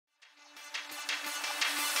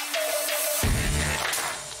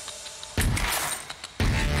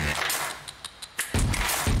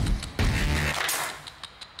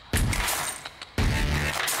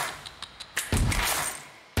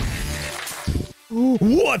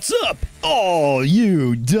What's up, all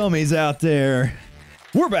you dummies out there?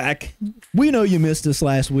 We're back. We know you missed us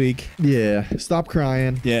last week. Yeah, stop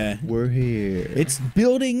crying. Yeah. We're here. It's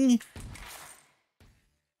building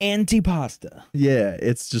antipasta. Yeah,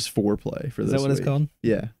 it's just foreplay for this Is that what it's week. called?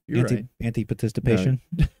 Yeah, you're right. Anti-participation.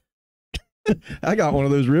 I got one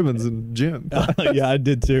of those ribbons in gym. Yeah, I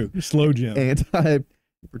did too. Slow gym.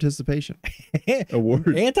 Anti-participation award.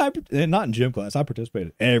 Not in gym class. I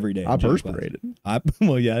participated every day. I perspirated.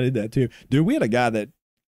 Well, yeah, I did that too. Dude, we had a guy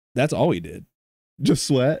that's all he did. Just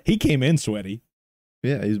sweat. He came in sweaty.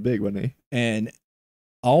 Yeah, he's big, wasn't he? And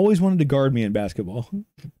always wanted to guard me in basketball.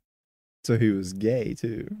 So he was gay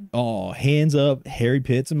too. Oh, hands up, hairy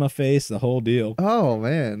pits in my face, the whole deal. Oh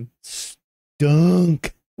man,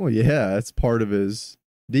 Stunk. well, yeah, that's part of his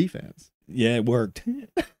defense. Yeah, it worked.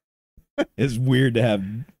 It's weird to have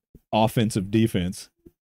offensive defense.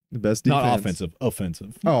 The best defense. Not offensive,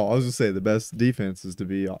 offensive. Oh, I was gonna say the best defense is to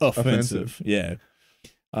be offensive. Yeah.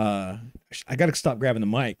 I got to stop grabbing the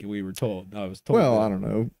mic. We were told. I was told. Well, I don't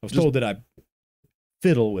know. I was told that I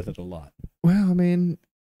fiddle with it a lot. Well, I mean,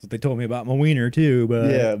 That's what they told me about my wiener too. But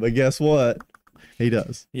yeah, but guess what? He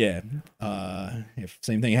does. yeah. If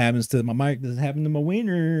same thing happens to my mic, doesn't happen to my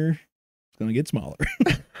wiener, it's gonna get smaller.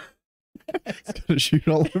 It's gonna shoot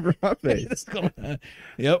all over my face. It's gonna,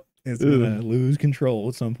 yep. It's gonna lose control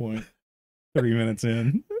at some point. 3 minutes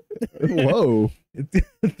in. Whoa.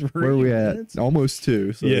 Where are we at? Minutes? Almost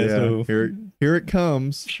 2. So Yeah, yeah, so- here it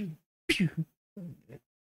comes.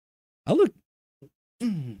 I look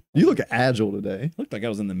You look agile today. looked like I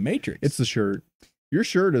was in the Matrix. It's the shirt. Your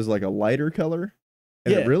shirt is like a lighter color.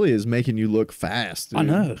 And Yeah. it really is making you look fast. I dude.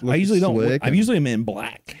 know. I Look usually don't. slick I and- usually am in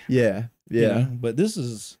black. Yeah. you Yeah. know, but this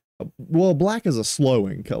is Well, black is a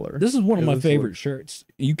slowing color. one of It my looks favorite like- shirts.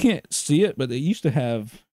 You can't see it, but they used to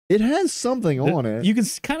have. It has something on it. You can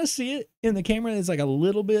kind of see it in the camera. It's like a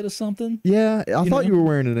little bit of something. Yeah. I thought know? you were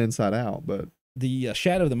wearing it inside out, but The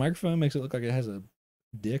shadow of the microphone makes it look like it has a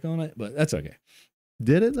dick on it, but that's okay.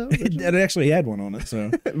 did it though? It actually had one on it, so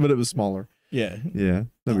But it was smaller. yeah. Yeah.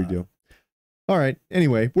 No big deal. All right.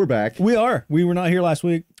 Anyway, we're back. We are. We were not here last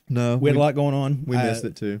week. No. We had a lot going on. We missed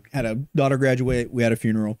it too. Had a daughter graduate. We had a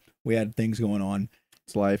funeral. We had things going on.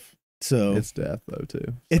 It's life. So It's death though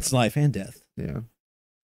too. it's life and death. Yeah.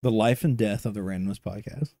 The life and death of the Randomness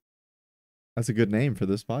podcast. That's a good name for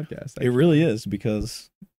this podcast. It really is, because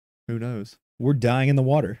Who knows? we're dying in the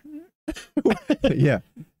water. Yeah.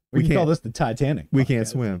 We can call can't- this the Titanic. We can't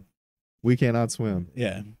podcast. swim. We cannot swim.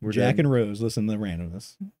 Yeah. We're Jack dead. and Rose, listen to the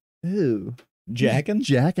Randomness. Ew. Jack and?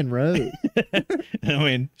 Jack and Rose. I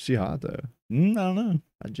mean, She hot though. I don't know.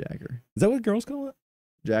 I'd jack her. Is that what girls call it?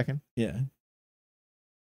 Jacking? Yeah.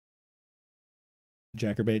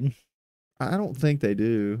 Jacker baiting? I don't think they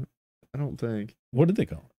do. I don't think. What did they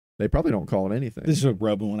call it? They probably don't call it anything. This is a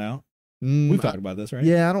rubbing one out. Mm, We've talked about this, right?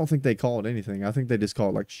 Yeah, I don't think they call it anything. I think they just call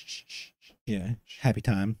it like shh, shh, shh, shh. Yeah. Happy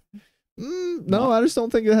time. No, I just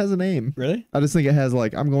don't think it has a name. Really? I just think it has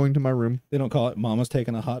like, I'm going to my room. They don't call it Mama's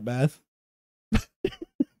taking a hot bath?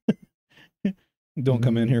 Don't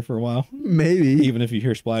come in here for a while. Maybe. Even if you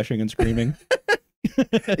hear splashing and screaming.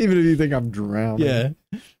 Even if you think I'm drowning. Yeah.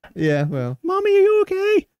 Yeah, well. Mommy, are you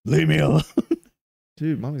okay? Leave me alone.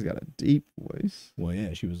 Dude, mommy's got a deep voice. Well,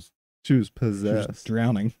 yeah, she was She was possessed.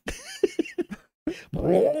 drowning.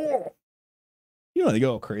 You know, they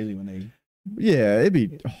go all crazy when they. Yeah, it'd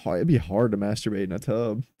be hard to masturbate in a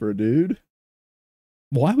tub for a dude.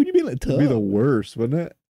 Why would you be in a It'd tub? be the worst, wouldn't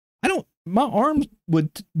it? I don't. My arms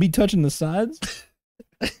would be touching the sides.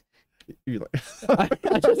 You're like,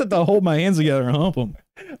 I just have to hold my hands together and hump them.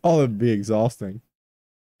 oh, it'd be exhausting.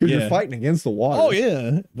 Because Yeah. you're fighting against the water. Oh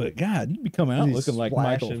yeah, but God, you'd be coming out He's looking like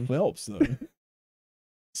Michael splashing. Phelps, though.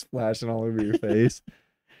 Splashing all over your face.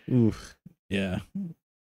 Oof. Yeah.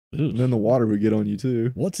 And then the water would get on you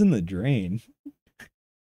too. What's in the drain?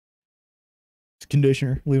 It's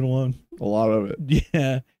conditioner. Leave it alone. A lot of it.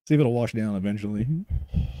 Yeah. See if it'll wash down eventually.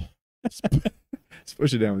 Just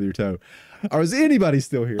push it down with your toe. Or is anybody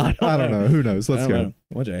still here? I I don't don't know. know. Who knows? I Let's don't go. know.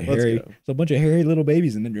 A bunch of Let's hairy. go. It's a bunch of hairy little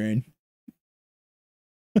babies in the drain.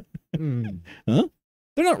 Mm,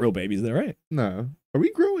 They're not real babies, though, right? no. Are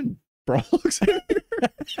we growing frogs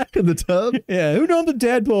in the tub? Yeah. Who dumped the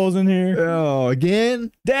tadpoles in here? Oh,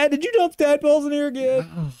 again? Dad, did you dump tadpoles in here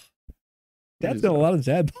again? Dad's got a lot of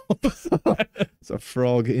tadpoles. It's a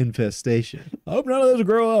frog infestation. I hope none of those will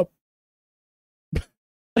grow up.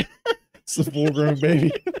 It's a full-grown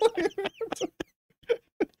baby.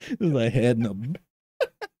 There's a head and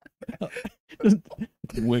a just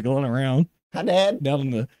wiggling around Hi, Dad. down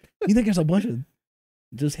in the. You think there's a bunch of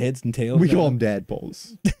just heads and tails? We down- call them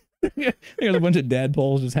dadpoles. There's a bunch of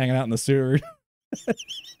tadpoles just hanging out in the sewer.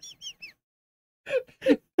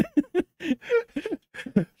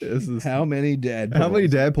 How many Dadpoles? How many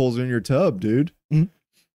Dadpoles are in your tub, dude? Mhm.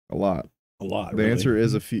 A lot. A lot. The really. answer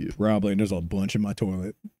is a few. Probably. And there's a bunch in my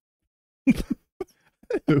toilet.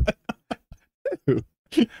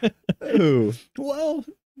 Ooh. Well,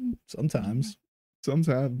 sometimes.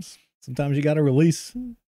 Sometimes. Sometimes you got to release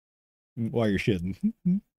while you're shitting.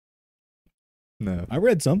 No. I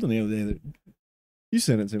read something the other day that You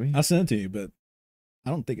sent it to me. I sent it to you, but I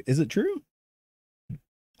don't think, is it true?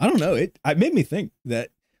 I don't know. It made me think that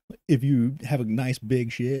if you have a nice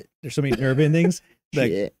big shit, there's so many nerve endings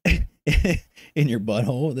like in your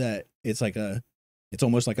butthole that it's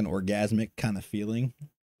almost like an orgasmic kind of feeling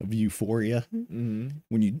of euphoria when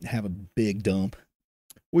you have a big dump.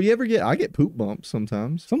 Well, I get poop bumps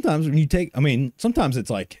sometimes. Sometimes when you sometimes it's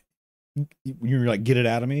like, you're like, get it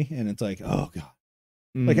out of me. And it's like, oh God.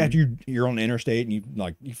 Like after you're on the interstate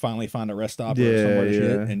and you finally find a rest stop or somewhere to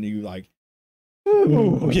shit and you like,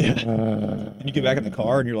 ooh, yeah. And you get back in the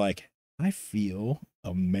car and you're like, I feel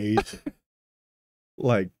amazing.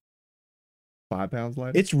 Like 5 pounds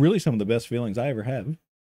lighter? It's really some of the best feelings I ever have.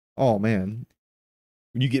 Oh, man.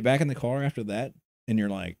 When you get back in the car after that and you're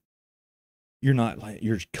like, you're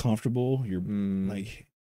comfortable. You're like,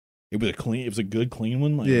 it was a good clean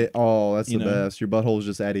one. Like, yeah. Oh, that's the best. Your butthole's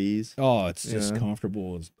just at ease. Oh, it's just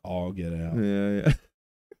comfortable as all get out. Yeah.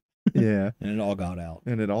 Yeah. And it all got out.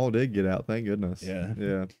 And it all did get out. Thank goodness. Yeah.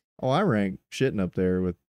 Yeah. Oh, I rank shitting right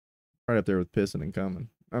up there with pissing and coming.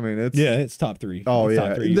 I mean, it's top 3. Oh, it's yeah.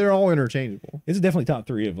 Top 3. They're all interchangeable. It's definitely top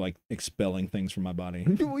 3 of like expelling things from my body.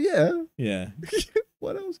 Well, yeah. Yeah.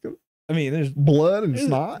 What else? I mean, there's blood and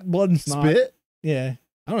snot. Blood and snot. Spit. Yeah.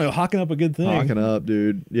 I don't know. Hawking up a good thing. Hawking up,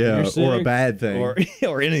 dude. Yeah. Or a bad thing. Or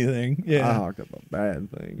anything. Yeah. I hawk up a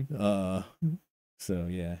bad thing. So,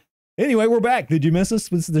 yeah. Anyway, we're back. Did you miss us?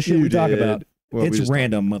 This is the shit we talk about. Well, it's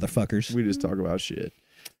random, motherfuckers. We just talk about shit.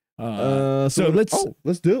 So let's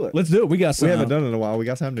do it. Let's do it. We haven't done it in a while. We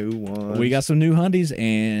got some new ones. We got some new hundies,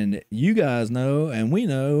 and you guys know, and we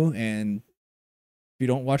know, and if you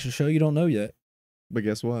don't watch the show, you don't know yet. But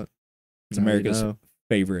guess what? It's America's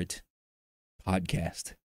favorite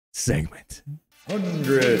podcast segment.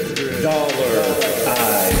 $100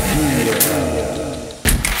 idea.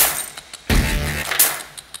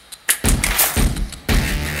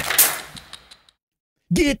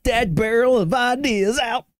 Get that barrel of ideas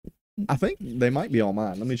out. I think they might be all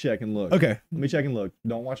mine. Let me check and look. Okay. Let me check and look.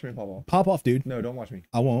 Don't watch me pop off. Pop off, dude. No, don't watch me.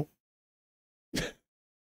 I won't.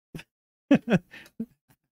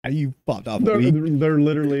 You popped off. They're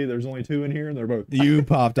literally, there's only 2 in here and they're both. You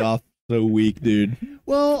popped off so weak, dude.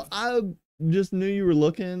 Well, I just knew you were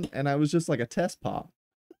looking and I was just like a test pop.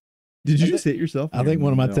 Did you just hit yourself? I think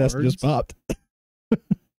one of my tests just popped.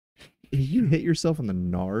 You hit yourself in the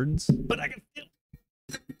nards? But I can feel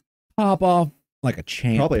pop off like a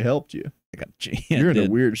champ. Probably helped you. Like a champ. You're into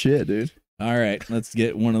weird shit, dude. All right, let's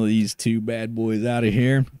get one of these 2 bad boys out of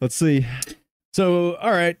here. Let's see. So,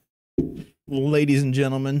 all right, ladies and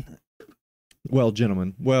gentlemen. Well,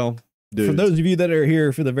 gentlemen. Well, dudes. For those of you that are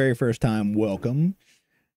here for the very first time, welcome.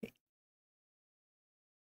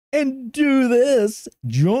 And do this.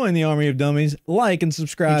 Join the army of dummies. Like and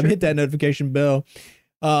subscribe. Hit that notification bell.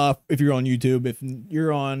 If you're on YouTube, if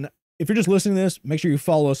you're just listening to this, make sure you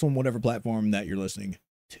follow us on whatever platform that you're listening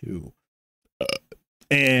to.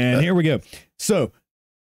 And here we go. So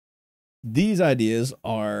these ideas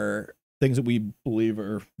are things that we believe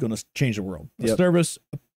are going to change the world. A service,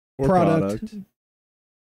 or product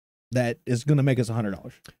that is going to make us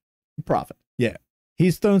 $100 profit. Yeah.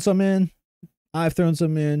 He's thrown some in. I've thrown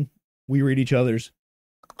some in. We read each other's.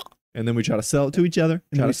 And then we try to sell it to each other.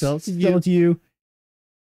 Try to sell it to you.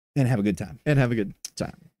 And have a good time. And have a good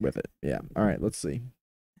time with it. Yeah. All right. Let's see.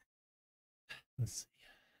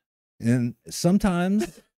 And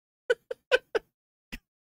sometimes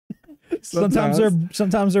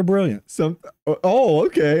they're brilliant. Oh,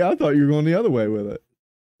 okay. I thought you were going the other way with it.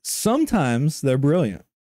 Sometimes they're brilliant.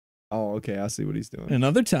 Oh, okay. I see what he's doing. And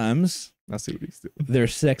other times I see what he's doing. They're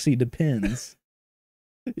sexy depends.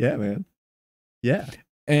 Yeah, man. Yeah.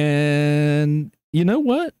 And you know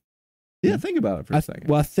what? Yeah, think about it for a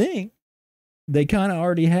second. Well, I think they kind of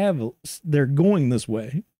already they're going this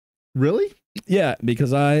way. Really? Yeah,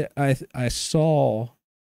 because I saw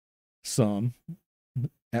some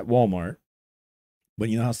at Walmart. But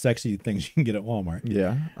you know how sexy things you can get at Walmart.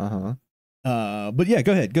 Yeah. Uh-huh. But yeah,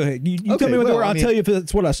 go ahead. You tell me what they were. I'll tell you if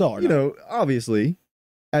it's what I saw or not. know, obviously,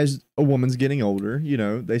 as a woman's getting older,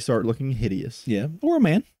 they start looking hideous. Yeah. Or a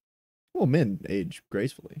man. Well, men age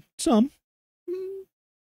gracefully. Some.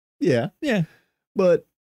 Yeah. Yeah. But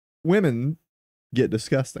women get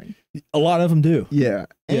disgusting. A lot of them do. Yeah.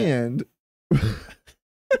 Yeah. And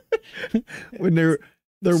when they're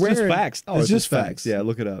It's wearing just facts. Oh, It's just facts. Yeah,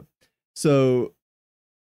 look it up. So,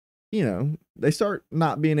 they start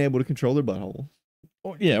not being able to control their butthole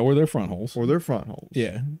Yeah, or their front holes. or their front holes.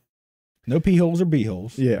 Yeah. No pee holes or bee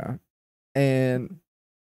holes. Yeah. And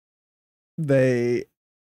they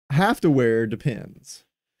have to wear Depends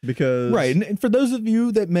because Right. And for those of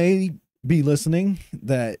you that may be listening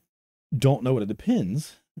that don't know what it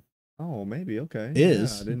depends, Oh, maybe okay.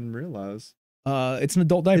 Is. Yeah, I didn't realize. it's an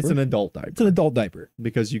adult diaper. It's an adult diaper. It's an adult diaper.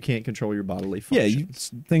 because you can't control your bodily Yeah,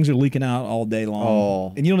 functions. things are leaking out all day long.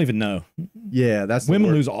 Oh. And you don't even know. Yeah, that's the Women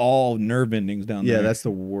wor- lose all nerve endings down there. Yeah, that's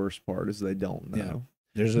the worst part is they don't Yeah. know.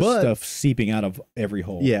 There's just but- stuff seeping out of every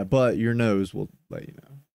hole. Yeah, but your nose will let you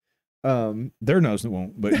know. Their nose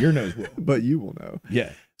won't, but your nose will. But you will know.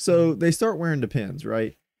 Yeah. So they start wearing Depends,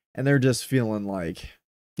 right? And they're just feeling like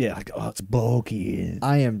Yeah, like, oh, it's bulky.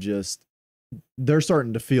 they're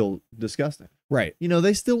starting to feel disgusting. Right.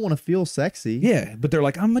 They still want to feel sexy. Yeah, but they're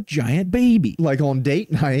like, I'm a giant baby. Like on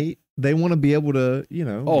date night, they want to be able to,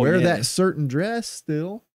 wear yeah. that certain dress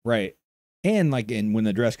still. Right. And when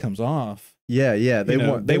the dress comes off, Yeah, yeah. They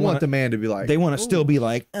know, want they wanna- the man to be like they want to "Ooh." still be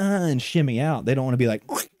like, and shimmy out. They don't want to be like,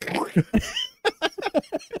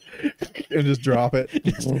 and just drop it.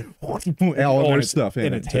 oh, Oh, and there's stuff in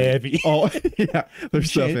and it. it's too. heavy. Oh, yeah. There's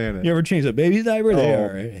stuff in it. You ever change a baby's diaper? They Oh.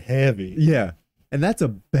 are heavy. Yeah. And that's a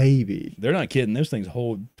baby. They're not kidding. Those things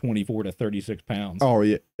hold 24 to 36 pounds. Oh,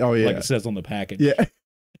 yeah. Oh, yeah. Like it says on the package. Yeah.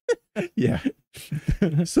 Yeah.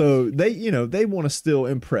 So they want to still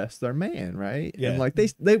impress their man, right? Yeah. And like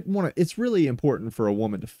they want to. It's really important for a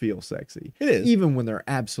woman to feel sexy, It is. even when they're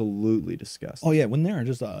absolutely disgusting. Oh, yeah. When they're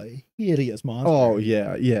just a hideous monster. Oh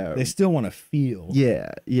yeah, yeah, They still want to feel.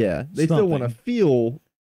 yeah, yeah. They still want to Something. feel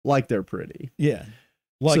like they're pretty. Yeah.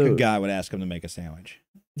 Like So- a guy would ask him to make a sandwich.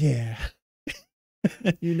 Yeah.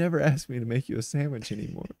 You never asked me to make you a sandwich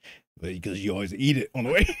anymore Because you always eat it on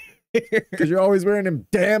the way here. because you're always wearing them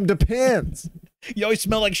damn Depends. You always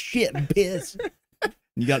smell like shit and piss.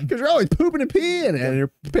 You got, Because you're always pooping and peeing in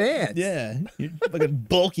your pants. yeah, you're fucking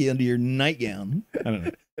bulky under your nightgown. I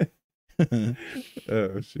don't know.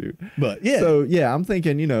 Oh shoot. But yeah. So yeah, I'm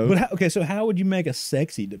thinking, But so how would you make a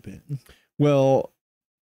sexy depend? well,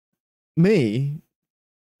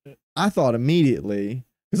 I thought immediately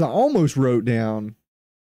because I almost wrote down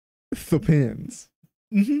the pins.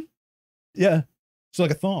 Mm-hmm. Yeah. It's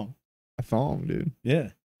like a thong. A thong, dude.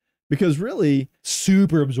 Yeah. Because really,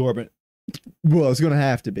 Super absorbent. well, it's gonna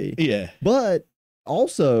have to be. Yeah. But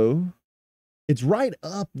also, it's right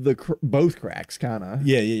up the both cracks, kind of.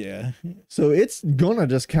 Yeah, yeah, yeah. So it's gonna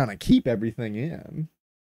just kind of keep everything in.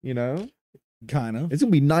 Kind of. It's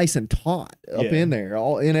gonna be nice and taut up Yeah. in there,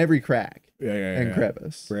 all in every crack Yeah, yeah, and yeah.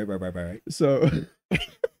 crevice. Right. So,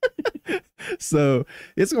 so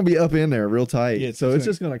it's gonna be up in there real tight. Yeah, so it's it's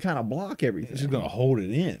just gonna kind of block everything. It's just gonna hold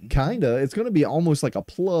it in. Kinda. It's gonna be almost like a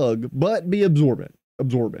plug, but be absorbent.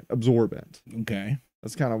 Okay.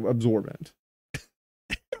 That's kind of absorbent.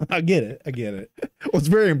 I get it. Well, it's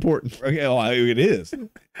very important. Okay. Oh, it is.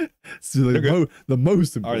 It's the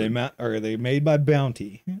most Are important. are they made by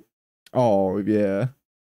Bounty? Oh yeah.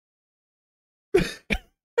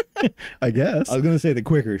 I guess. I was gonna say the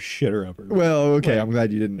quicker shitter upper. Well, okay. Like- I'm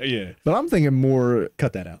glad you didn't. Yeah. But I'm thinking more.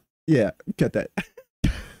 Cut that out. Yeah, cut that.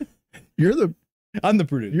 You're the. I'm the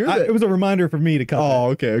producer. You're the- It was a reminder for me to cut. Oh,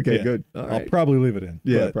 okay, Yeah. good. All I'll right. probably leave it in.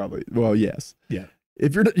 Yeah, but- probably. Well, yes. Yeah.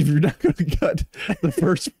 If you're not going to cut the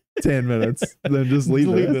first 10 minutes, then just leave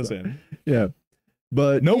this in. Yeah.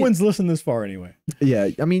 But No one's listened this far anyway. Yeah,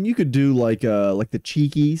 I mean, you could do like the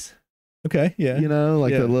cheekies, Okay. Yeah.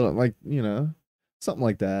 like Yeah. the little something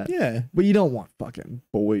like that. Yeah. But you don't want fucking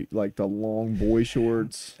the long boy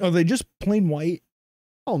shorts. Are they just plain white?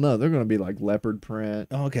 Oh no, they're going to be like leopard print.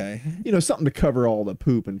 Okay. Something to cover all the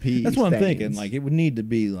poop and pee. That's what I'm stains. thinking. Like it would need to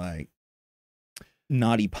be like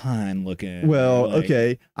naughty pine looking. Well, like-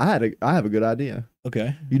 okay. I have a good idea.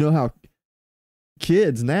 Okay. You know how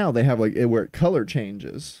kids now they have like it where it color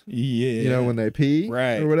changes. Yeah. When they pee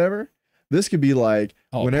Right. or whatever. This could be like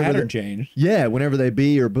whenever whenever pattern they change. whenever they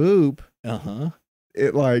pee or boop, Uh-huh.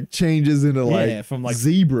 it like changes into Yeah, from like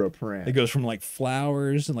zebra print. it goes from like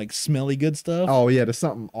flowers and like smelly good stuff. Oh yeah, to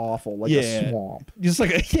something awful like Yeah. a swamp. Just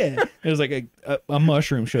like there's like a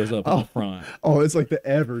mushroom shows up in the front. Oh, it's like the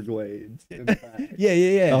Everglades. In the back.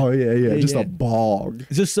 Yeah. Oh yeah, Yeah, just yeah. a bog.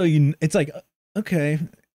 Just so it's like okay.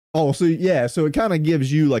 Oh, so yeah, so it kind of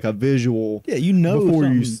gives you like a visual Yeah, you know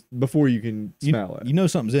before you can you- smell it. You know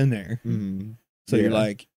something's in there. Mhm. So you're Yeah.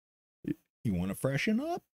 like, you want to freshen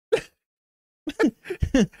up?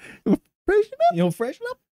 Freshen You'll freshen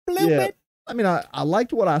up a little Yeah. bit. I mean, I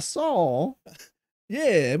liked what I saw.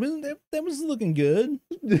 Yeah, I mean that was looking good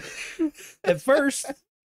at first.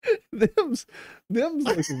 them's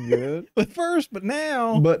looking good. At first, but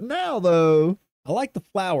now But now though, I like the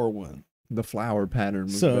flower one. the flower pattern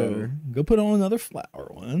was So better. go put on another flower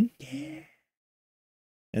one. Yeah.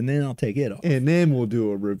 And then I'll take it off. And then we'll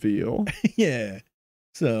do a reveal. Yeah.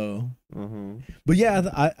 So, Uh-huh. but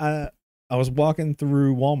yeah, I was walking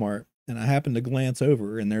through Walmart and I happened to glance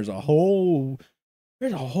over and there's a whole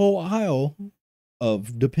aisle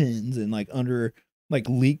of Depends and like under like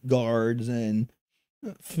leak guards and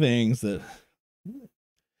things that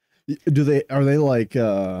Are they like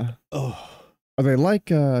oh are they like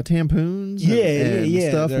tampoons? Yeah,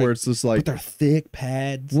 stuff they're- where it's just but like they're thick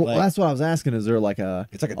pads. well, like, that's what I was asking. Is there like a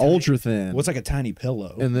it's like a tiny, ultra thin? what's like a tiny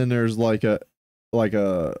pillow. And then there's like a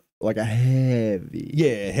heavy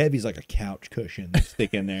Yeah, heavy's like a couch cushion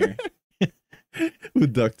stick in there.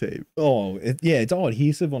 with duct tape. Oh, it's all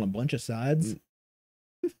adhesive on a bunch of sides.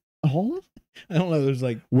 All of I don't know. There's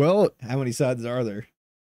like well, how many sides are there?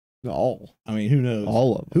 all I mean, who knows?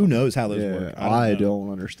 all of Who them. knows how those Yeah, work? I know.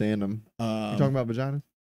 don't understand them. You talking about vaginas?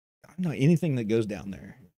 I don't know anything that goes down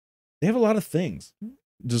there. They have a lot of things.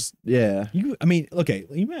 Just yeah. I mean, okay.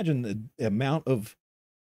 Imagine the amount of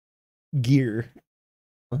gear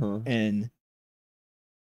Uh-huh. and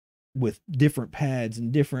with different pads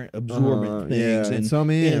and different absorbent things yeah. and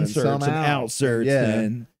some in, inserts some and out. outserts Yeah.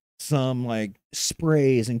 and some like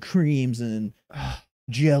sprays and creams and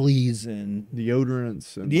jellies and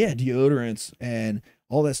Deodorants and yeah, deodorants and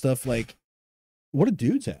all that stuff. Like, what do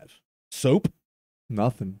dudes have? Soap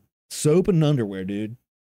nothing. and underwear, dude.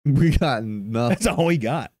 We got nothing. That's all we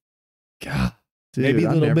got. God, dude, Maybe a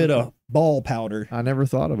I little never bit thought- of ball powder. I never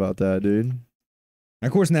thought about that, dude. And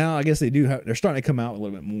of course, now I guess they do have. They're starting to come out a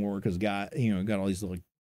little bit more because got all these little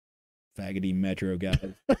faggoty metro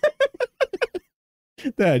guys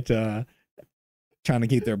that trying to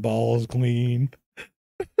keep their balls clean.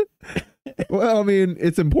 Well, I mean,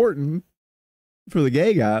 it's important for the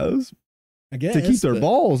gay guys I guess to keep their but-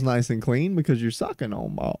 balls nice and clean because you're sucking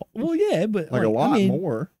on balls. Well, yeah, but Like a lot I mean,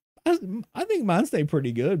 more. I think mine stay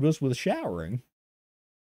pretty good just with showering.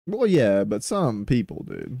 Well, yeah, but some people,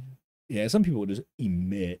 dude. Yeah, some people just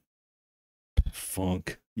emit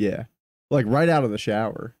funk. Yeah. Like right out of the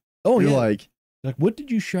shower. Oh You're yeah, like, what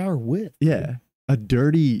did you shower with? yeah, a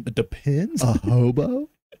dirty It depends. a hobo?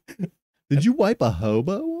 Did you wipe a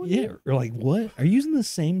hobo on you? Yeah, or like what? Are you using the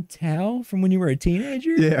same towel from when you were a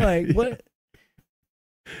teenager? Yeah, like yeah. what?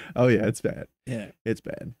 Oh yeah, it's bad. Yeah, It's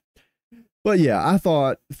bad. But yeah, I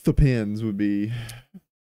thought the pins would be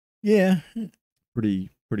yeah, pretty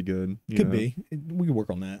good. you could know? be. We could work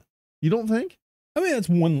on that. You don't think? I mean, that's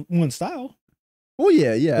one style. Well,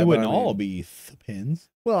 yeah. They but wouldn't I mean- all be pins.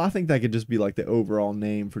 Well, I think that could just be like the overall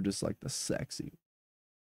name for just like the sexy,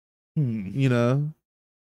 you know?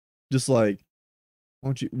 Just like, why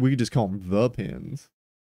don't you? We could just call them the pins,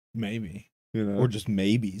 Maybe, you know? or just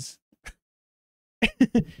maybes.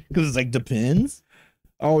 Because it's like depends.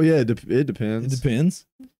 oh yeah, it It depends. depends.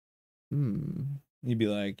 Hmm. You'd be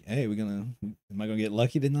like, "Hey, am I gonna get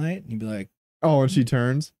lucky tonight?" And you'd be like, Oh, and she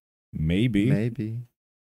turns. "Maybe." Maybe.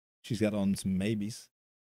 She's got on some maybes.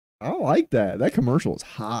 I like that. That commercial is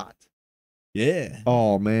hot. Yeah.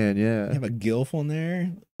 Oh man, You yeah. have a gilf on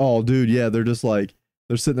there. Oh, dude, yeah. They're just like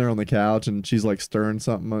they're sitting there on the couch, and she's like stirring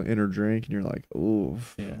something in her drink, and you're like, "Ooh,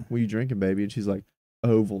 Yeah. what are you drinking, baby?" And she's like,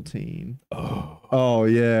 "Ovaltine." Oh. Oh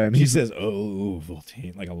yeah, and She he's says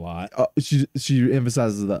Ovaltine like a lot. she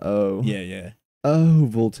emphasizes the O. Yeah, yeah.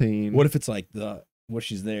 Ovaltine. What if it's like what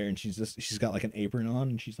she's there and she's got like an apron on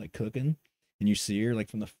and she's like cooking and you see her like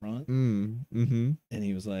from the front Mm-hmm. and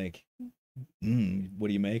he was like, what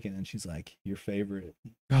are you making? And she's like, your favorite.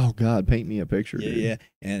 Oh God, paint me a picture. Yeah, dude. yeah.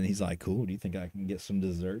 And he's like, cool. Do you think I can get some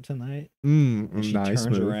dessert tonight? Mm, And she nice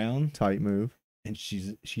turns move. around Tight move. and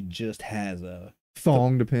she just has a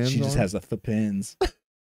Thong depends. she just on? has a pins.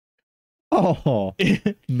 Oh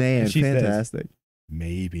man, She says- fantastic.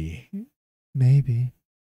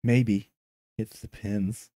 Maybe it's the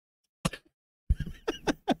pins.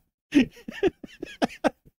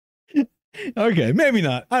 Okay, maybe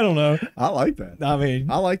not. I don't know. I like that. I mean,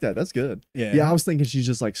 I like that. That's good. yeah. Yeah, I was thinking she's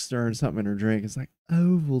just like stirring something in her drink. It's like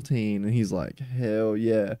Ovaltine, and he's like, hell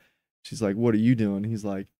yeah. She's like, what are you doing? He's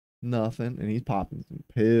like, nothing, and he's popping some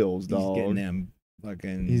pills, He's dog. getting them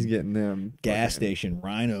fucking He's getting them gas fucking- station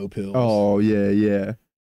rhino pills. Oh yeah, yeah.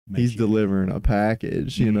 Makes He's you- delivering a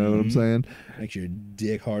package. You know what I'm Mhm. saying? Makes your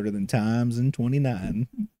dick harder than times and 29.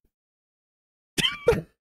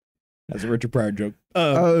 That's a Richard Pryor joke.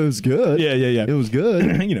 Oh, it was good. yeah. It was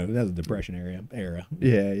good. You know, that's a depression era.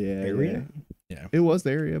 Yeah. Area. Yeah. It was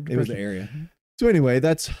the area of It was depression. the area. So anyway,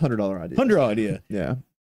 that's $100 idea. $100 idea. Yeah.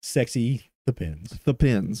 Sexy depends. The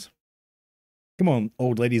pins. Come on,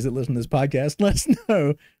 old ladies that listen to this podcast, let us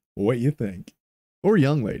know what you think. Or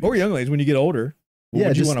young ladies. Or young ladies when you get older. What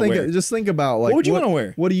would you want to wear? just think about like what would you want to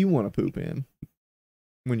wear? What do you want to poop in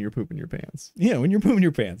when you're pooping your pants? Yeah, when you're pooping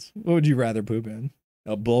your pants, what would you rather poop in?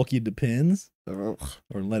 A bulky Depends, Ugh.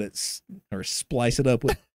 or let it or splice it up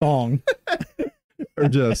with thong. Or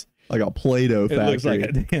just like a Play-Doh It factory. looks like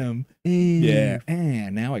a damn. Yeah,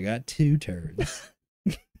 and now I got 2 turds.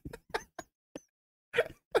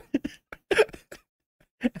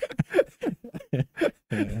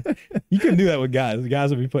 Yeah. You couldn't do that with guys. The guys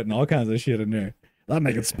would be putting all kinds of shit in there. I'm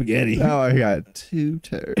making spaghetti. Now I got 2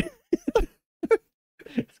 turds.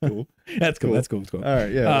 That's cool. That's cool. Cool. That's cool. That's cool. All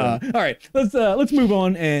right, yeah. All right. Let's move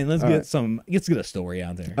on and let's All get right. let's get a story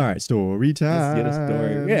out there. All right, story time. Let's get a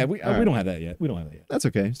story. Yeah, we All right. don't have that yet. We don't have that yet. That's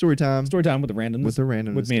okay. Story time. Story time with the randoms. With the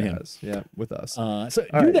randomness with me and him. guys. Yeah, with us. So All do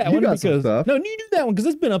right, that you one got some because stuff. no, you do that one because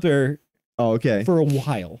it's been up there Oh, okay. for a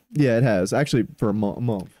while. Yeah, it has. Actually, for a month.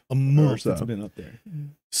 A month so. it's been up there.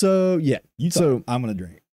 So, yeah. You talk, So- I'm gonna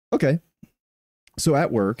drink. Okay. So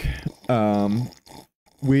at work,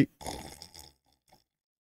 we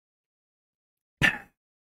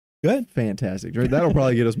Good. fantastic. Right? That'll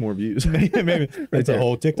probably get us more views. Maybe Right it's a there.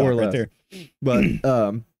 whole TikTok Or right less. there. But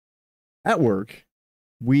at work,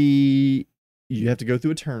 you have to go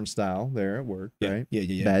through a turnstile there at work, right?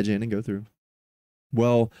 Yeah. Badge in and go through.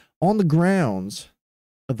 Well, on the grounds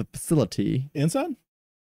of the facility, Inside?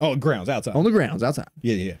 Oh, grounds outside. on the grounds outside,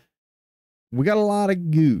 Yeah. we got a lot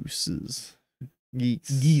of gooses.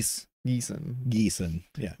 Geese. Geesin.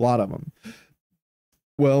 Yeah. A lot of them.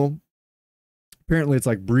 Well, apparently it's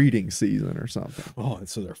like breeding season or something. Oh,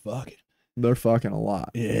 so they're fucking. They're fucking a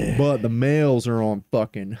lot. Yeah. But the males are on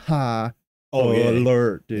fucking high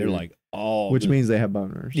alert, dude. They're like, oh, which means they have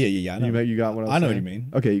boners. yeah. I know. You got what I was I know what saying? you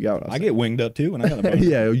mean. Okay, you got what I was I get winged up too when I got a boner.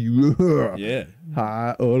 yeah, you Yeah.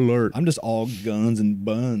 high alert. I'm just all guns and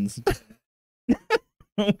buns.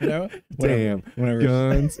 Whenever- Damn. Whenever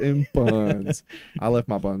Guns and buns. I left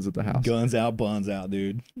my buns at the house. guns out, buns out,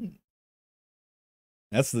 dude.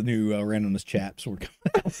 That's the new randomness chaps we're coming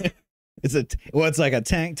out with. It's like a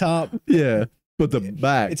tank top. Yeah. But the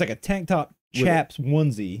back. It's like a tank top With chaps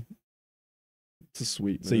onesie. It's a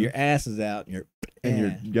sweet. So your ass is out and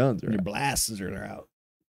your guns are your out. blasts are out.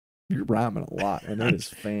 You're rhyming a lot, and that is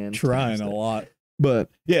fantastic. Trying a lot. But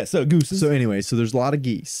Yeah, so gooses. so anyway, so there's a lot of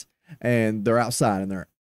geese, and they're outside, and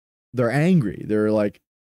they're angry. They're like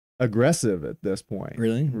aggressive at this point.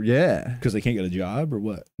 really? Yeah, Because they can't get a job or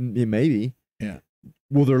what? maybe. Yeah.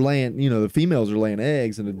 Well, they're laying. The females are laying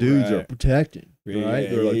eggs, and the dudes are Right. protecting. Yeah, Right?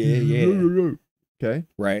 They're like, yeah. Okay.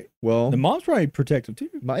 Right. Well, The mom's probably protective too.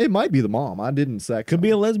 it might be the mom. I didn't sex. Could them. be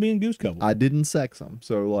a lesbian goose couple. I didn't sex them,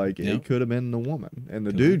 so like Yeah. it could have been the woman, and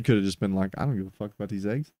the Could dude could have just been like, I don't give a fuck about these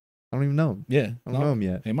eggs. I don't even know them. yeah. I don't know them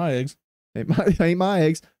yet. Hey, my eggs. Ain't my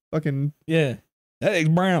eggs. Fucking Yeah. That egg's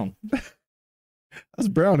brown. that's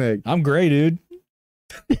brown egg. I'm gray, dude.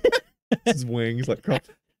 His wings like. I'm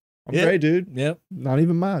Yeah. great, dude. Yep. Not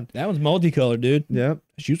even mine. That one's multicolored, dude. Yep.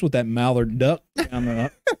 She was with that mallard duck.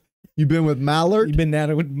 You been with Mallard? You been down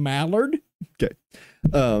there with mallard?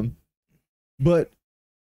 But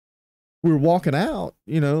we were walking out,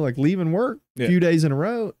 like leaving work a Yeah. few days in a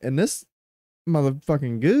row, and this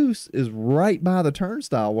motherfucking goose is right by the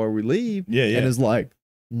turnstile where we leave, Yeah, and is like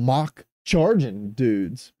mock charging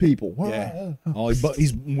people. Yeah. Oh,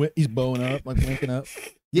 he's bowing up, like winking up.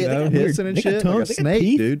 Yeah, they got weird- hissing and they got shit, tongues, like a they got snake,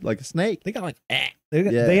 teeth. dude, like a snake. They got like Yeah.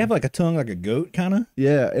 they have like a tongue like a goat, kind of.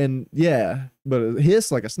 Yeah, but it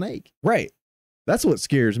hiss like a snake. Right. That's what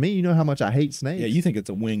scares me. You know how much I hate snakes. Yeah, you think it's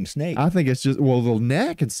a winged snake? I think it's just the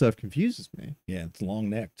neck and stuff confuses me. Yeah, it's long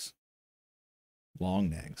necks. Long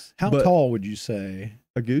necks. How But- tall would you say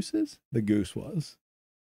A goose is the goose was?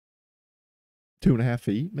 2.5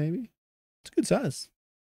 feet, maybe. It's a good size.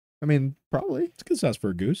 I mean, probably. It's a good size for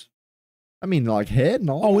a goose. I mean, like head and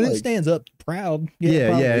all. Oh, when it like, stands up proud. yeah,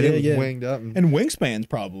 probably. and it was winged up. And, And wingspans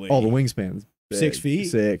probably. the wingspans. 6 big. feet?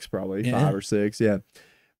 6, probably. Yeah. 5 or 6, yeah.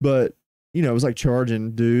 But, it was like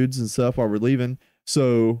charging dudes and stuff while we're leaving.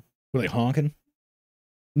 So, Were they honking?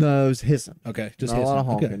 no, it was hissing. Okay, just Not hissing. a lot of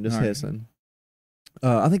honking, Okay, just all right. hissing.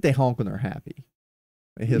 I think they honk when they're happy.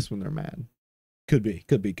 They hiss when they're mad. Could be.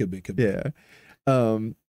 Yeah.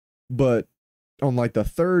 But on like the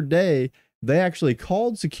third day, they actually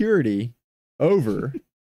called security over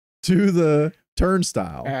to the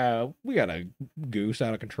turnstile We got a goose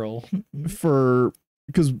out of control.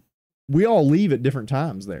 because we all leave at different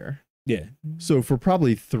times there. Yeah. So for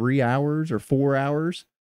probably 3 hours or 4 hours,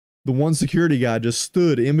 the one security guy just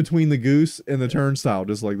stood in between the goose and the turnstile,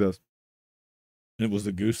 just like this. And it was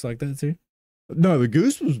the goose like that too? No, the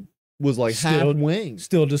goose was like half Still- winged.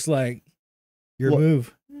 Still just like, your What?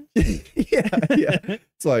 move. Yeah.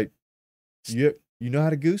 It's like, you know how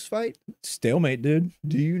to goose fight? Stalemate, dude.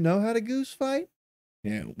 Do you know how to goose fight?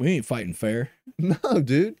 Yeah, we ain't fighting fair. No,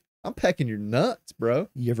 dude. I'm pecking your nuts, bro.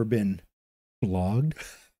 You ever been flogged?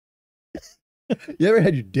 You ever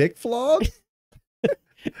had your dick flogged?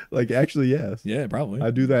 Like, actually, yes. Yeah, probably.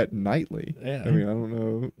 I do that nightly. Yeah. I mean, I don't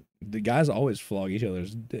know. The guys always flog each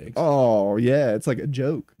other's dicks. Oh, yeah. It's like a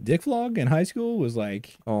joke. Dick flog in high school was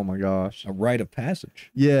like Oh, my gosh. a rite of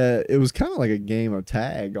passage. Yeah, it was kind of like a game of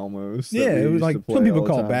tag almost. that Yeah, we it was used like to play some people all the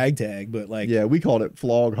call it time. bag tag, but like Yeah, we called it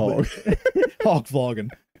flog hog. hog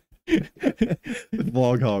flogging.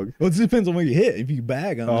 Flog hog. Well, it depends on where you hit. If you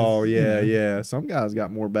bag them. Oh, yeah, yeah. Some guys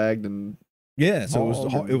got more bag than Yeah, so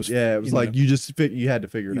hog. it was Yeah, it was you like know, you just you had to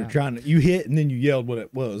figure it you were out. trying to you hit and then you yelled what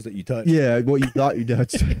it was that you touched. Yeah, what you thought you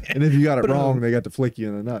touched. And if you got it But, wrong, they got to flick you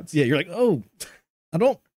in the nuts. Yeah, you're like, oh, I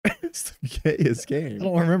don't It's the gayest game.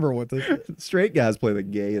 remember what this is. Straight guys play the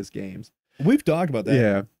gayest games. We've talked about that.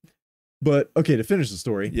 Yeah. But okay, to finish the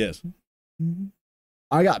story, Yes.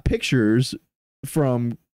 I got pictures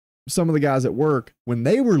from some of the guys at work when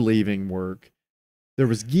they were leaving work. There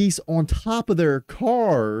was geese on top of their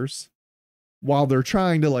cars while they're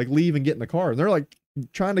trying to like leave and get in the car. And they're like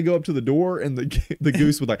trying to go up to the door, and the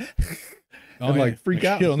goose would like and like freak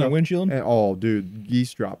out. Shit and on their stuff. windshield. And oh, dude,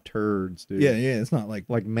 geese drop turds, dude. Yeah, yeah. It's not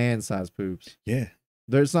like man-sized poops. yeah.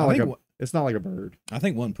 There's not I like think it's not like a bird. I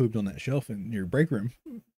think one pooped on that shelf in your break room.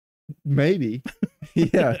 Maybe.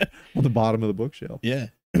 Yeah. On the bottom of the bookshelf. Yeah.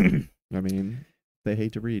 I mean, they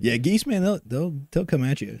hate to read. Yeah, geese, man, they'll come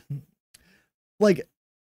at you. Like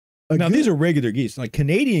Now these are regular geese. Like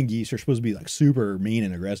Canadian geese are supposed to be like super mean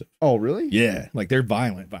and aggressive. Oh, really? Yeah, like they're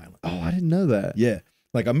violent. Oh, I didn't know that. Yeah,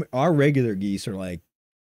 like our regular geese are like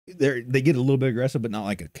they get a little bit aggressive, but not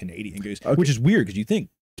like a Canadian goose, Okay. which is weird because you think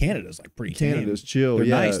Canada's like pretty Canada's chill. They're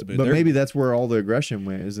Yeah. nice, but but they're- maybe that's where all the aggression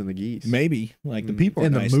went, is in the geese. maybe like the people are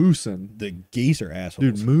and nice. the moose and The geese are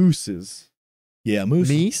assholes. dude, mooses. Yeah, moose.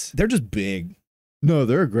 Meese? They're just big. No,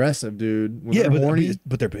 they're aggressive, dude. When Yeah, they're but horny.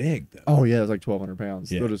 they're big though. Oh yeah, it's like 1,200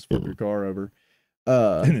 pounds. Yeah. They'll just flip your car over.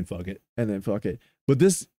 And then fuck it. And then fuck it. But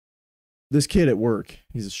this kid at work,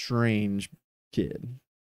 he's a strange kid.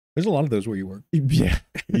 There's a lot of those where you work. Yeah.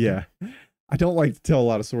 Yeah. I don't like to tell a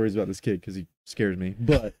lot of stories about this kid because he scares me.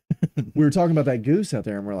 But we were talking about that goose out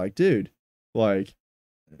there, and we're like, dude, like,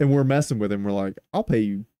 and we're messing with him. We're like, I'll pay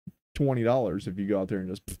you $20 if you go out there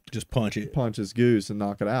and Just punch it. punch this goose and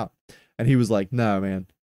knock it out. And he was like, no, man.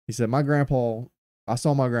 He said, I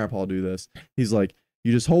saw my grandpa do this. He's like,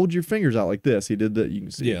 you just hold your fingers out like this. He did that. You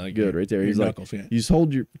can see Yeah, like good right there. Your He's like, knuckles, yeah. you just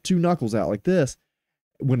hold your two knuckles out like this.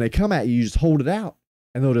 When they come at you, you just hold it out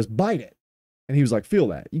and they'll just bite it. And he was like, feel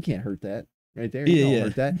that. You can't hurt that right there. You Yeah, don't yeah.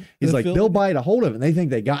 hurt that. He's They'll like, feel they'll it. bite a hold of it and they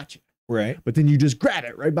think they got you. Right. But then you just grab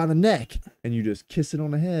it right by the neck and you just kiss it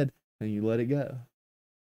on the head and you let it go.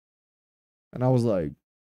 And I was like,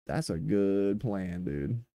 that's a good plan,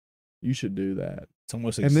 dude. You should do that. It's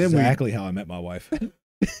almost And then we- exactly how I met my wife.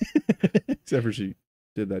 Except for she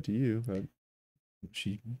did that to you. But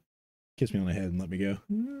She kissed me on the head and let me go.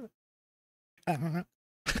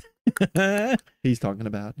 he's talking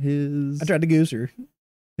about I his tried to goose her.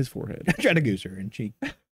 forehead. I tried to goose her, and she.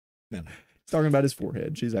 No, He's talking about his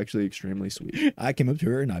forehead. She's actually extremely sweet. I came up to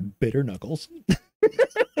her and I bit her knuckles.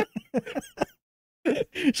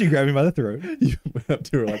 She grabbed me by the throat. You went up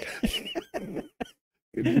to her like,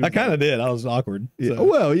 I kind of did. I was awkward. yeah. So,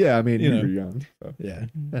 Well, yeah. I mean, you you know. were young. So yeah.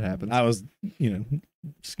 that happens. I was,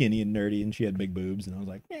 skinny and nerdy, and she had big boobs, and I was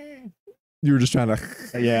like, You were just trying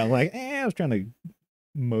to yeah, I'm like, I was trying to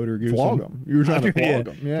motor goose flog them. You were trying to Yeah. flog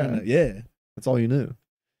them. Yeah. yeah, That's all you knew.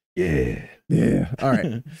 yeah. Yeah. All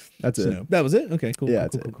right. That's it. So, that was it. Okay, cool. Yeah,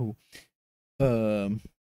 cool, that's cool, it. cool.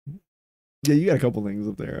 Yeah, you got a couple things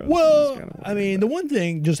up there. Well, I mean, the one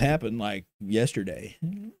thing just happened like yesterday.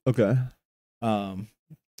 okay. I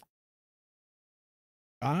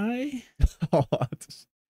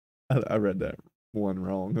I read that one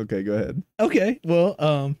wrong. Okay, go ahead. okay. Well,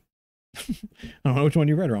 I don't know which one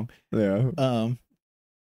you read wrong. Yeah.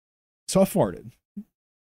 So I farted.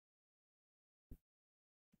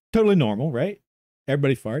 Totally normal, right?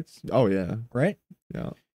 Everybody farts, Oh yeah. right?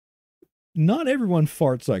 Yeah. Not everyone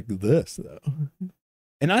farts like this though.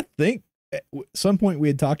 And I think at some point we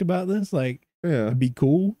had talked about this, like Yeah. it'd be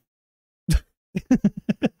cool.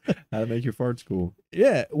 How to make your farts cool.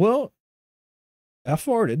 Yeah. Well, I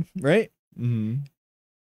farted, right? Mm-hmm.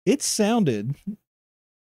 It sounded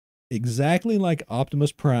exactly like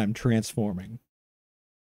Optimus Prime transforming.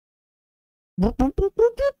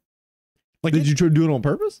 Like, Did you try to do it on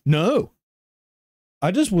purpose? No.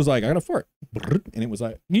 I just was like, I got to fart. And it was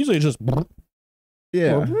like, usually it's just.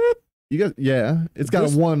 Yeah. Or, You got It's got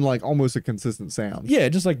This- one like almost a consistent sound. yeah,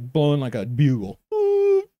 just like blowing like a bugle.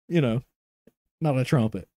 You know, not a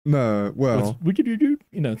trumpet. No, well,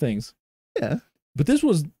 Things. yeah. But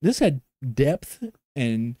this had depth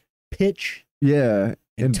and pitch Yeah.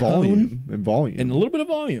 and And tone volume. And volume. and a little bit of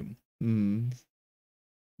volume. Mm.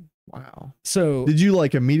 Wow. So Did you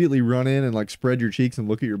like immediately run in and like spread your cheeks and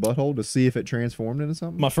look at your butthole to see if it transformed into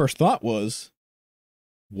something? my first thought was,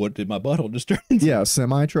 what did my butthole just turn into? Yeah,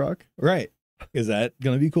 semi truck. Right. Is that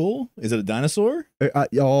going to be cool? Is it a dinosaur?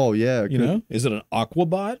 Oh yeah, You know? Is it an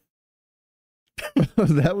aquabot?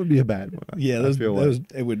 that would be a bad one. Yeah, I feel like.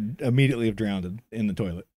 it would immediately have drowned in the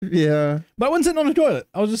toilet. Yeah. But I wasn't sitting on the toilet.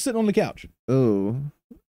 I was just sitting on the couch. Oh.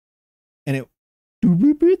 And it.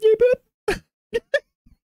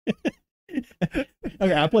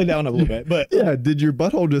 Okay, I played that one a little bit, but Yeah. Did your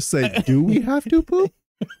butthole just say, "Do we have to poop"?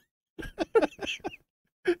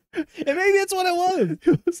 and maybe that's what it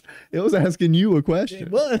was. It was asking you a question.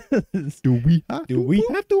 It was. Do we have Do to we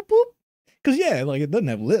poop? have to poop? Because yeah, like it doesn't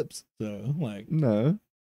have lips, so like No.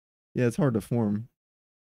 Yeah, it's hard to form.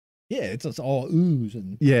 yeah, it's just all oohs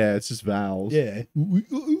and Yeah, it's just vowels. yeah. Ooh,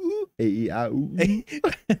 ooh, ooh, A, E, I, ooh. ooh.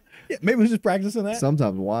 Yeah, maybe we was just practicing that.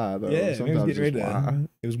 Sometimes why though. Yeah, maybe it was Sometimes getting ready just to. why.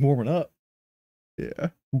 It was warming up. Yeah.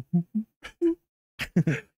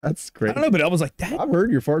 That's I great. don't know, but I was like that. I've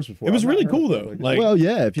heard your farts before. It was I've not really heard cool, stuff though. that. Like, well,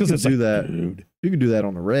 yeah, if you 'Cause could it's do like, that, dude, you could do that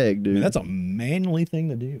on the reg, I dude. mean, that's a manly thing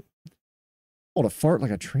to do. to fart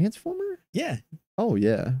like a transformer. Yeah. Oh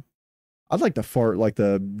yeah, I'd like to fart like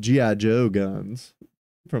the GI Joe guns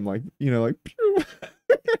from like like.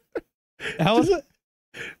 How is it?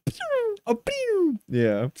 A pew.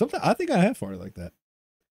 Yeah, Sometimes I think I have farted like that.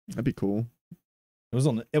 that'd be cool. It was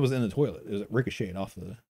in the toilet. It was ricocheted off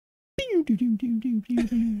the.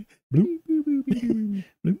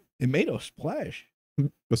 It made a splash.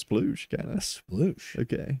 A sploosh, kind A of. sploosh.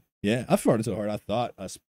 Okay. Yeah, I farted so hard I thought I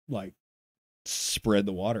like spread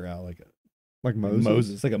the water out like a Like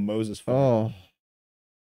Moses. like a Moses fart. Oh,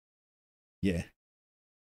 Yeah.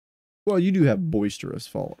 well, you do have boisterous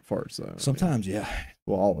farts though. Sometimes, yeah.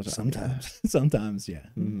 Well, all the time. Sometimes, yeah.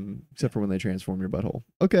 Except for when they transform your butthole.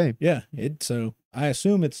 Okay. Yeah. So I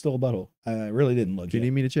assume it's still a butthole. I really didn't look Do you yet.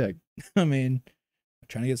 need me to check? I mean, I'm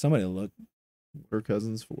trying to get somebody to look. What are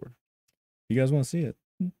cousins for? You guys want to see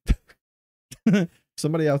it?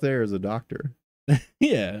 Somebody out there is a doctor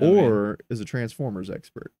Yeah. or is a Transformers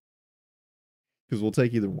expert. Because we'll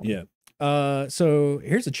take either one. Yeah. So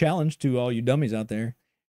here's a challenge to all you dummies out there.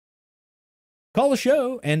 Call the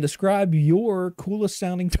show and describe your coolest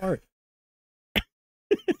sounding fart.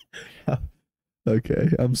 Okay.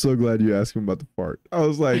 I'm so glad you asked him about the fart. I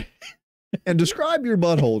was like, and describe your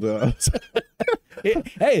butthole to us.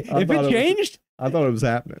 Hey, I if thought it it was- changed, I thought it was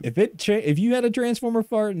happening. if you had a transformer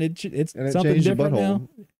fart and it's And it something changed your different now,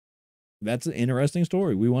 butthole. that's an interesting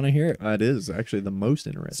story. We want to hear it. It is actually the most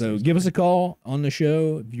interesting. So give us a call on the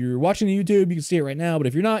show. If you're watching the YouTube, you can see it right now. But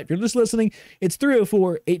if you're not, if you're just listening, it's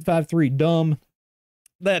 304-853-DUMB.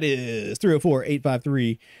 That is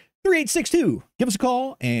 304-853-3862. Give us a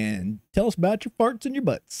call and tell us about your farts and your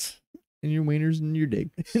butts. And your wieners and your dick.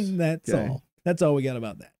 That's Okay. all. That's all we got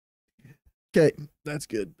about that. Okay. That's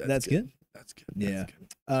good. That's good. That's good. Yeah. That's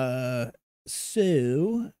good.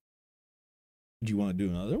 So do you want to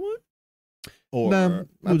do another one? Or No,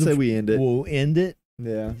 I'd say we end it. we'll end it.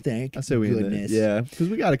 Yeah. Thank I say we end it. goodness. Yeah. Because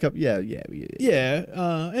we got a couple. Yeah. Yeah.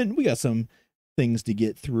 And we got some things to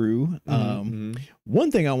get through. Mhm.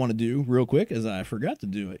 One thing I want to do real quick, as I forgot to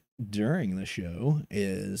do it during the show,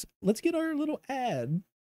 is let's get our little ad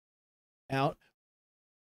out.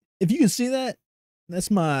 If you can see that, that's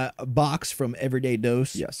my box from Everyday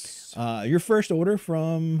Dose. Yes. Your first order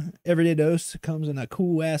from Everyday Dose comes in a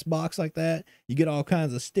cool ass box like that. You get all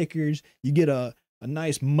kinds of stickers. You get a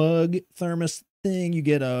nice mug thermos thing. You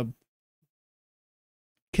get a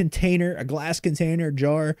container, a glass container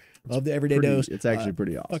jar of the Everyday Dose. It's actually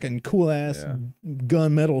pretty awesome. Fucking cool ass Yeah.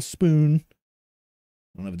 gunmetal spoon.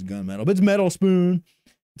 I don't know if it's gunmetal, but it's metal spoon.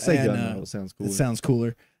 Say And, gunmetal. Sounds cool. It sounds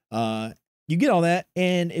cooler. You get all that,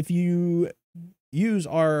 and if you use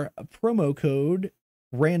our promo code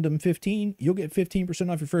random15, you'll get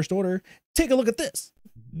 15% off your first order. Take a look at this.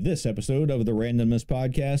 This episode of the Randomness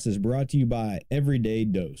Podcast is brought to you by Everyday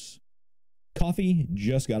Dose. Coffee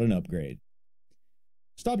just got an upgrade.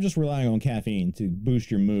 Stop just relying on caffeine to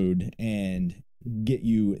boost your mood and get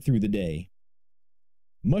you through the day.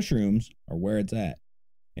 Mushrooms are where it's at,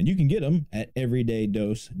 and you can get them at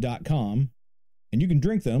everydaydose.com, and you can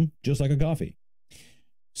drink them just like a coffee.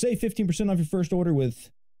 Save 15% off your first order with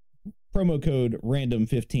promo code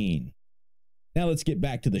random15. Now let's get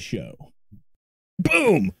back to the show.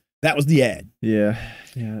 Boom! That was the ad. Yeah.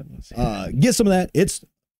 Yeah. It was. Get some of that. It's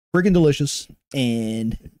freaking delicious,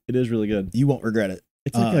 and It is really good. you won't regret it.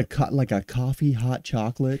 It's like a coffee hot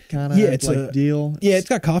chocolate kind of it's like a- deal. Yeah, it's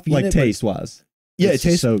got coffee like in it. but- taste wise. Yeah, It's it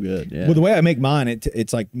tastes so good. Yeah. Well, the way I make mine,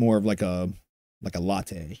 it's like more of like a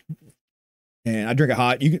latte, and I drink it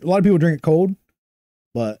hot. A lot of people drink it cold,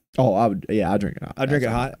 but I drink it hot. I drink it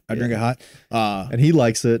hot. I drink it hot. And he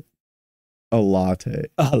likes it a latte.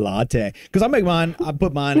 A latte, because I make mine. I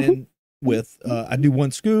put mine in with I do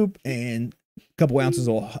 1 scoop and a couple ounces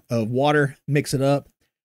of water. Mix it up.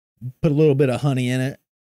 Put a little bit of honey in it,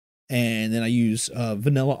 and then I use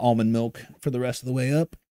vanilla almond milk for the rest of the way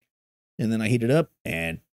up. And then I heat it up,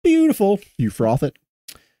 and beautiful. You froth it?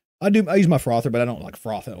 I use my frother, but I don't like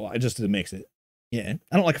froth it a lot. Just to mix it. Yeah,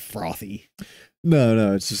 I don't like frothy.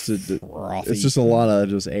 No, it's just Frothy. it's just a lot of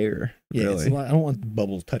just air. Yeah, it's really. a lot, I don't want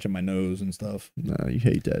bubbles touching my nose and stuff. No, you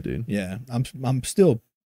hate that, dude. Yeah, I'm still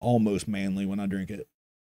almost manly when I drink it.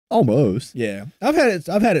 Almost. Yeah, I've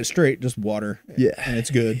had it straight, just water. Yeah, and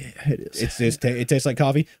it's good. Yeah, it is. It tastes like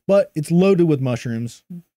coffee, but it's loaded with mushrooms.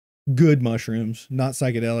 Good mushrooms, not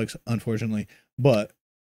psychedelics, unfortunately, but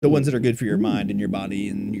the ones that are good for your mind and your body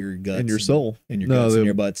and your guts and your soul. and your No, guts and the-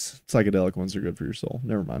 your butts. Psychedelic ones are good for your soul.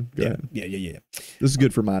 Never mind. Go ahead. Yeah. This is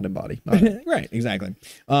good for mind and body. All right. Right, exactly.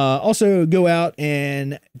 Also, go out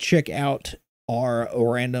and check out our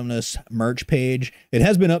randomness merch page. It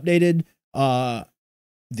has been updated.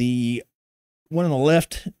 The one on the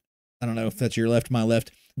left, I don't know if that's your left, my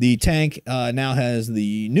left. The tank now has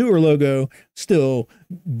the newer logo. Still,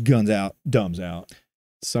 guns out, dumbs out.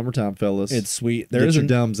 Summertime, fellas. It's sweet. Get There's your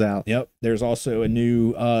dumbs out. Yep. There's also a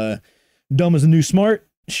new "Dumb is a New Smart"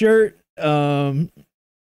 shirt. I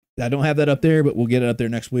don't have that up there, but we'll get it up there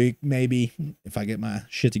next week, maybe, if I get my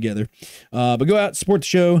shit together. But go out, support the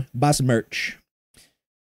show, buy some merch.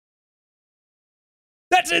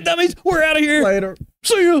 That's it, dummies. We're out of here. Later.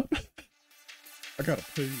 See ya. I gotta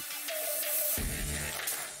pee.